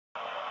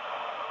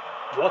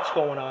What's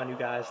going on, you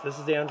guys? This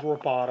is Andrew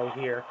Roboto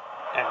here,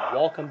 and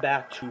welcome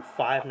back to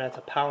Five Nights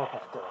at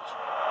Powerpuff Girls,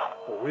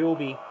 where we will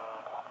be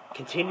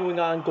continuing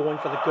on going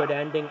for the good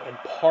ending in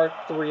part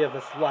 3 of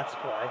this Let's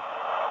Play,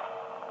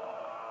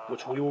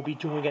 which we will be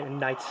doing it in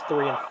nights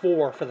 3 and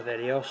 4 for the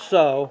video.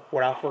 So,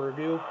 without further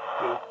ado,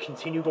 we'll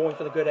continue going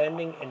for the good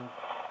ending in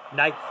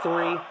night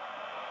 3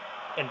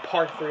 in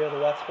part 3 of the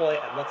Let's Play,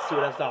 and let's see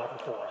what has to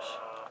offer for us.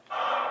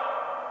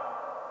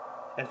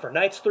 And for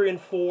nights 3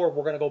 and 4,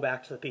 we're going to go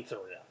back to the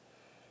pizzeria.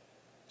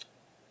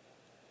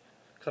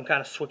 Because I'm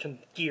kind of switching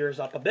gears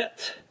up a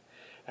bit.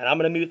 And I'm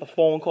going to mute the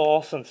phone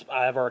call since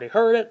I've already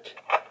heard it.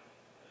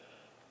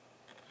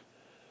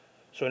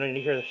 So I don't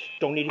need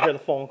to hear the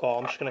phone call.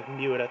 I'm just going to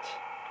mute it.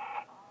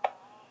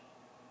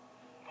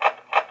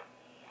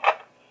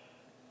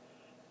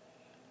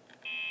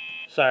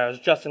 Sorry, I was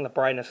adjusting the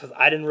brightness because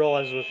I didn't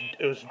realize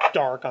it was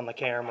dark on the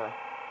camera.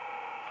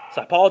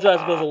 So I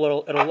apologize if it was a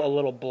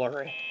little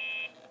blurry.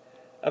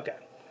 Okay.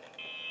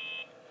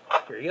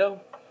 Here you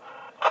go.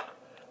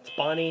 It's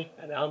Bunny,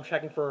 and now I'm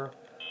checking for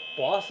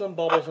Blossom,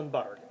 Bubbles, and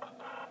Buttercup.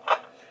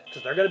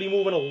 Because they're going to be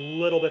moving a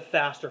little bit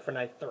faster for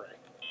night 3.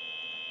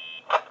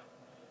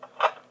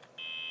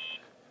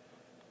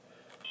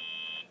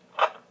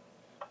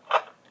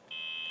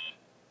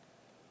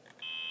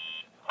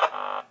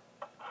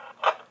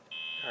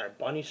 Alright,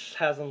 Bunny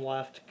hasn't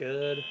left.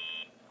 Good.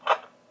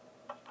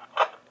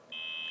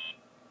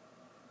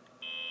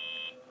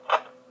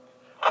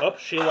 Oh,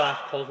 she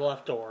left. Close the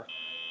left door.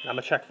 And I'm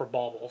going to check for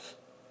Bubbles.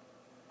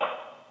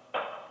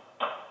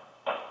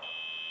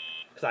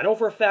 Because I know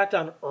for a fact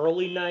in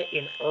early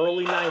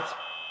nights,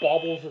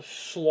 Bubbles is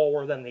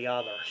slower than the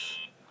others.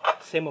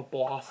 Same with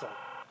Blossom.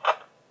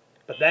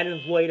 But then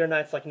in later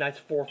nights, like nights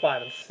 4,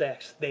 5, and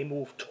 6, they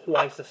move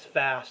twice as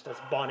fast as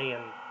Bunny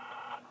and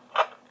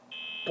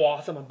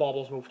Blossom and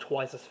Bubbles move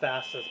twice as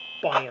fast as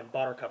Bunny and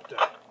Buttercup do.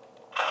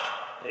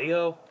 There you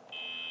go.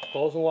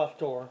 Closing the left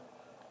door.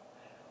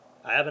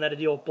 I haven't had to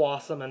deal with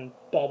Blossom and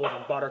Bubbles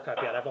and Buttercup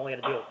yet. I've only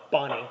had to deal with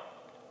Bunny.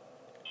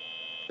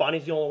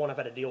 Bunny's the only one I've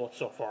had to deal with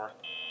so far.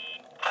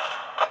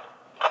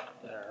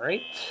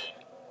 Alright.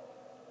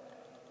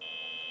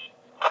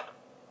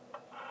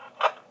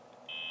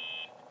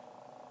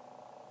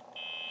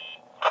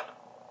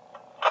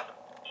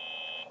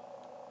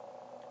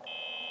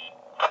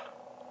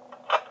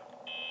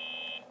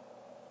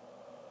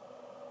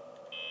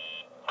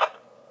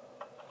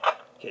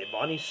 Okay,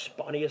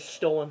 Bunny is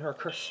still in her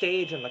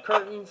stage in the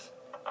curtains,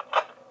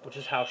 which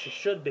is how she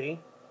should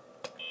be.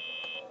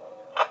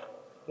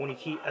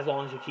 As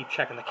long as you keep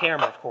checking the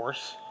camera, of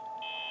course.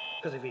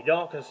 Because if you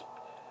don't, because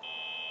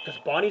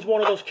Bunny's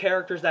one of those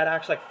characters that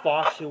acts like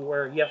Foxy,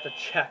 where you have to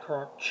check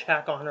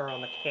on her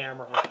on the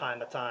camera from time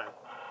to time.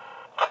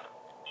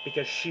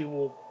 Because she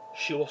will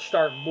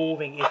start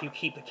moving if you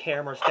keep the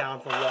cameras down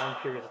for long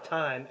periods of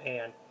time,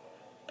 and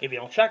if you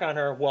don't check on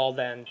her, well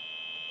then,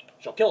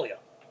 she'll kill you.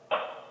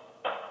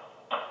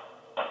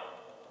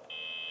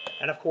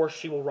 And of course,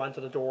 she will run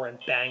to the door and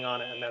bang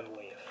on it and then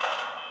leave.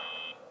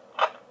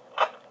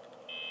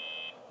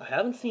 I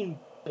haven't seen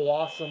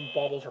Blossom,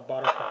 Bubbles, or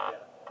Buttercup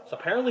yet. So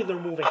apparently they're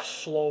moving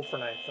slow for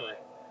night 3.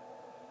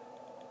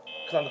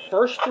 Because on the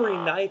first 3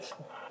 nights,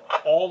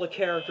 all the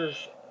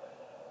characters,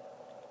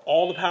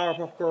 all the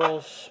Powerpuff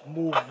Girls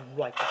move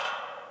like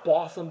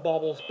Blossom,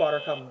 Bubbles,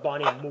 Buttercup, and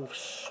Bunny move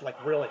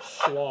like really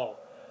slow.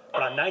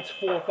 But on nights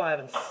 4, 5,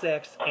 and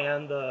 6,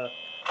 and the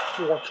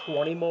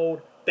 420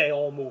 mode, they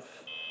all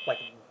move like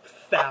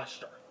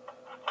faster.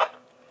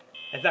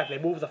 In fact, they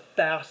move the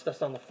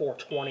fastest on the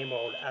 420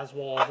 mode, as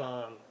well as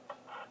on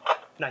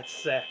night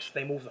 6.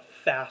 They move the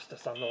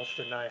fastest on those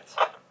 2 nights.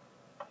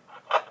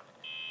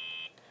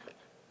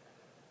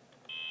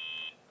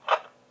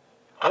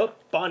 Oh,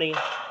 Bunny.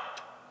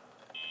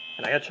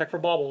 And I gotta check for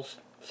Bubbles.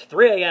 It's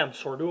 3 a.m.,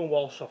 so we're doing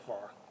well so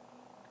far.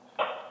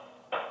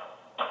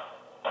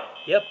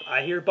 Yep,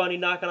 I hear Bunny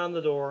knocking on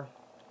the door.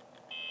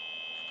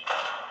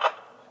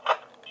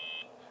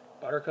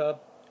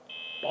 Buttercup,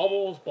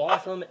 Bubbles,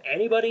 Blossom,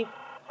 anybody?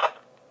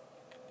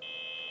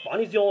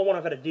 Bunny's the only one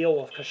I've had to deal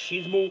with because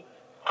she's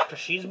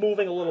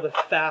moving a little bit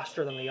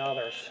faster than the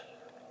others.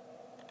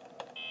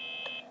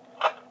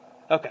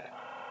 Okay.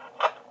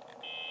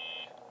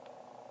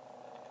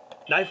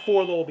 Night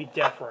 4 though will be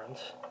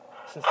different,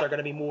 since they're going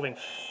to be moving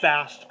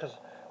fast because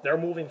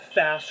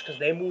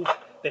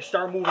they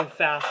start moving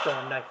faster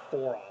on night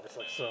 4,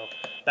 obviously. So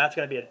that's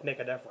going to make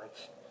a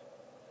difference.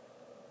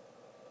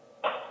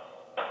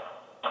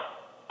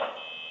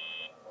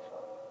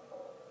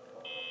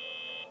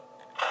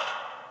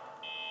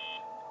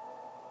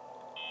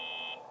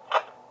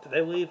 Did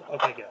they leave?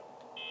 Okay, good.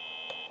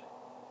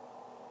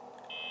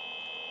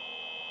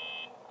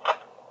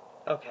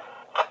 Okay.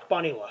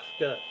 Bunny left.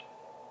 Good.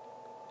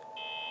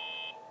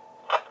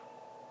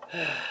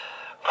 Okay.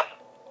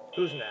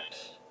 Who's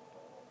next?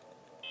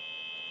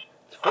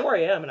 It's 4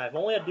 a.m. and I've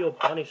only had to deal with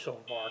Bunny so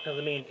far. Because,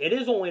 I mean, it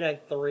is only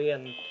night 3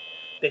 and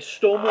they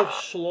still move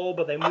slow,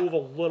 but they move a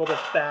little bit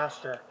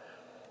faster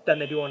than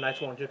they do on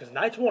nights 1 and 2. Because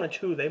nights 1 and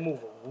 2, they move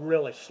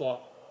really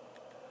slow.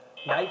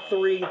 Night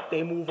 3,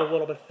 they move a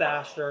little bit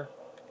faster.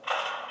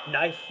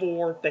 Night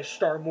 4, they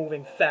start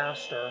moving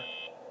faster.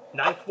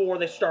 Night 4,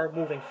 they start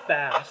moving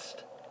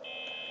fast.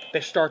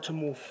 They start to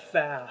move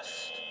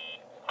fast.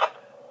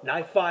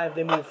 Night 5,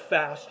 they move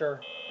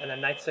faster. And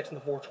then Night 6 in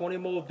the 420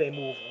 mode, they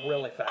move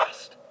really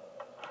fast.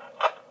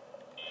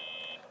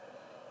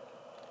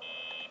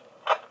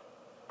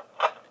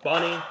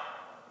 Bunny.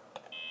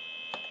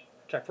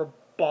 Check for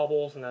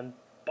bubbles, and then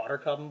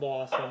Buttercup and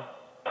Blossom.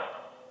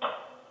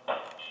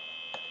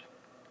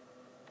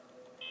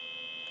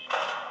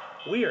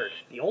 Weird.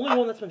 The only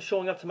one that's been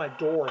showing up to my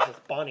doors is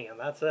Bunny, and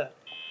that's it.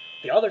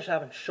 The others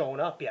haven't shown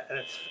up yet,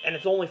 and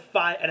it's only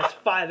 5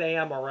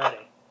 a.m.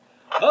 already.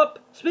 Oh,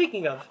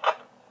 speaking of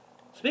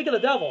the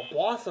devil,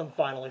 Blossom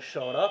finally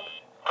showed up.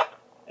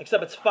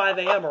 Except it's 5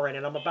 a.m. already,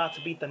 and I'm about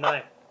to beat the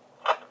night.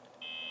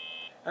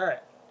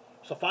 Alright,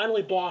 so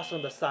finally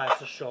Blossom decides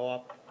to show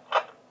up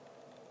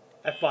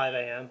at 5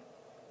 a.m.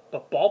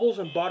 But Bubbles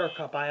and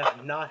Buttercup I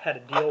have not had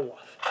to deal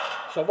with.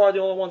 So far the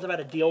only ones I've had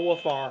to deal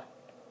with are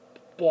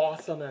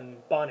Blossom and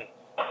Bunny.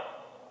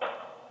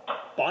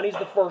 Bunny's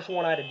the first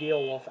one I had to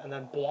deal with, and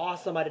then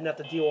Blossom I didn't have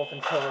to deal with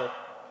until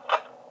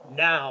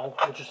now,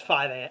 which is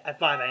 5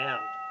 a.m.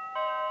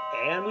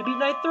 And we beat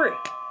Night 3.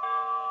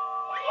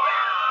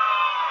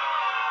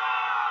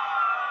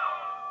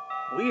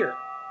 Weird.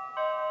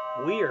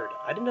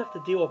 I didn't have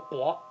to deal with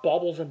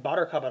Bubbles and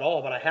Buttercup at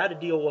all, but I had to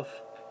deal with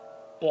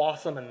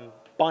Blossom and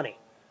Bunny.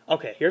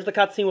 Okay, here's the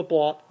cutscene with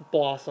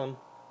Blossom,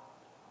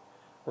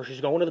 where she's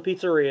going to the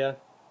pizzeria.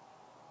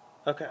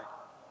 Okay.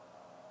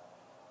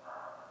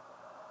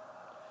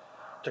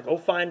 To go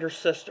find her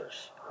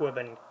sisters, who have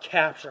been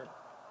captured.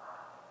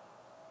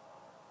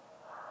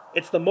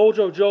 It's the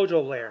Mojo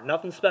Jojo lair.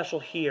 Nothing special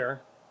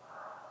here.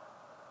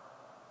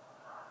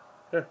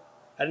 Huh.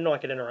 I didn't know I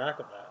could interact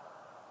with that.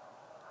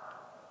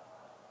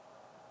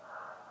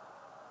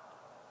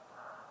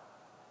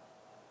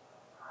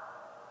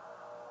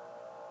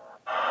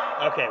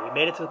 Okay, we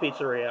made it to the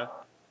pizzeria.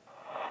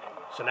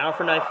 So now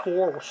for Night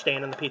 4, we're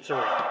staying in the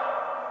pizzeria.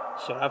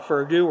 So without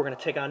further ado, we're going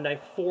to take on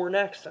Night 4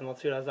 next, and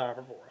let's see what it has to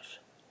offer for us.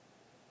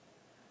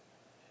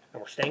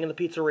 And we're staying in the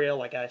pizzeria,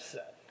 like I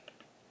said.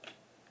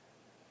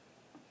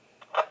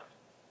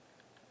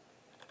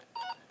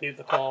 Mute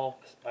the call,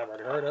 because I've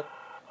already heard it.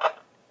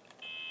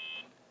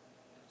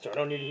 So I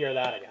don't need to hear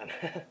that again.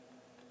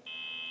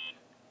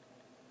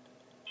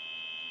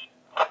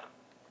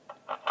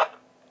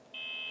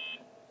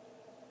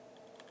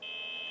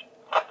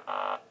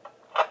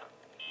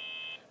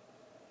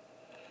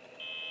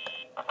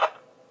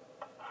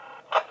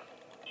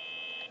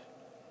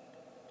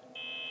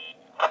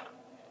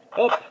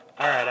 Oh,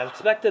 alright, as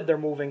expected,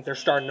 they're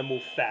starting to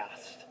move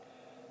fast.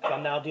 So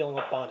I'm now dealing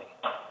with Bunny.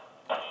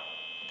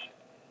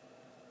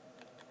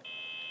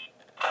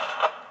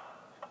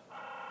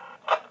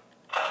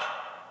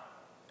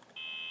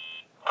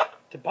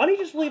 Did Bunny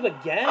just leave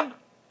again?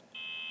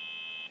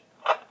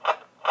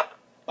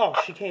 Oh,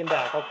 she came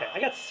back. Okay, I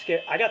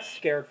got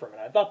scared for a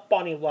minute. I thought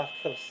Bunny left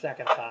for the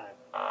second time.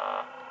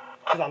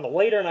 Because on the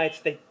later nights,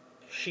 they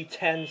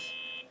tend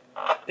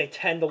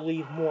to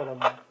leave more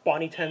than...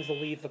 Bunny tends to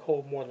leave the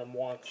cove more than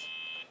once.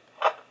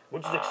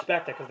 Which is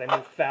expected, because they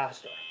move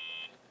faster.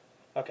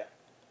 Okay.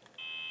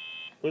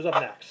 Who's up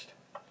next?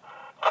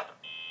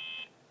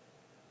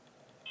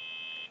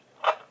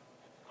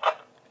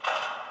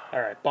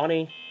 Alright,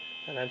 Bunny,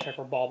 and then check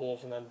for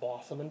Bubbles, and then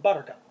Blossom and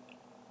Buttercup.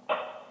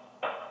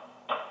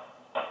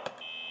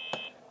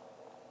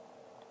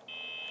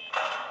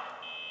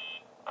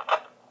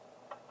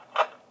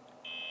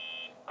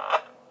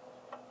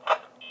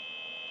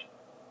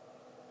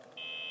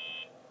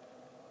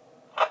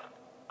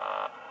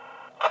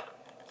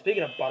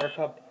 Speaking of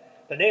Buttercup,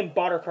 the name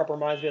Buttercup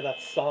reminds me of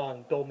that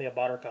song, Build Me a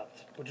Buttercup,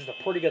 which is a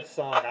pretty good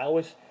song.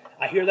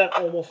 I hear that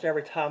almost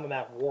every time I'm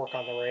at work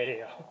on the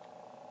radio.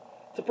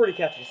 It's a pretty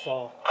catchy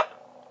song.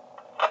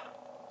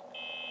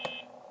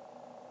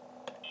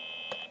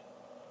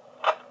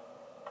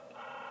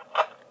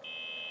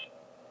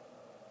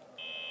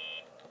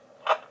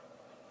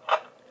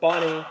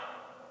 Bunny.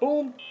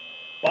 Boom.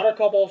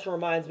 Buttercup also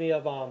reminds me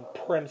of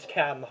Prim's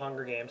cat in the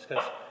Hunger Games,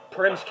 because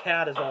Prim's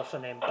cat is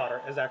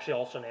actually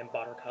also named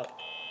Buttercup.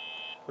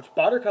 Which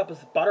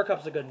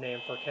Buttercup's a good name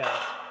for a cat.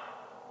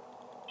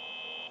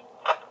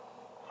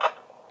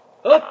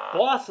 Oh,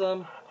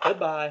 Blossom.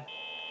 Goodbye.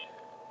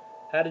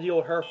 Had to deal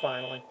with her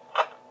finally.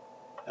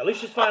 At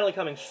least she's finally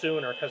coming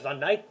sooner, because on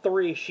Night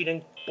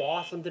 3,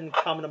 Blossom didn't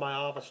come into my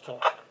office till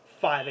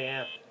 5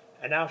 a.m.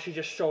 And now she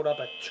just showed up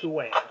at 2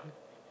 a.m.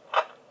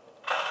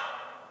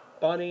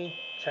 Bunny,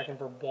 checking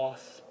for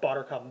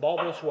Buttercup and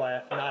Bubbles, who I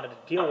have not had to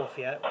deal with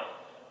yet,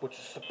 which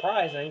is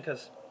surprising,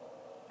 because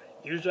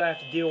usually I have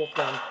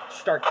to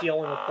start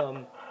dealing with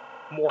them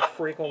more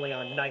frequently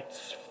on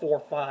Nights 4,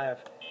 5,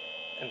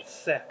 and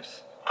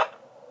 6.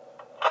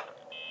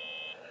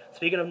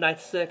 Speaking of Night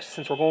 6,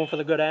 since we're going for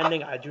the good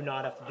ending, I do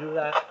not have to do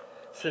that,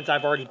 since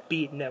I've already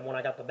beaten it when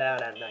I got the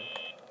bad ending.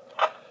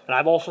 And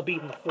I've also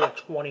beaten the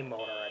 420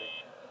 mode already,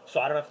 so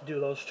I don't have to do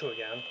those two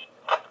again.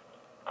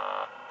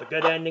 The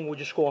good ending, we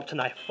just go up to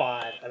Night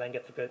 5, and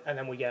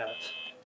then we get it.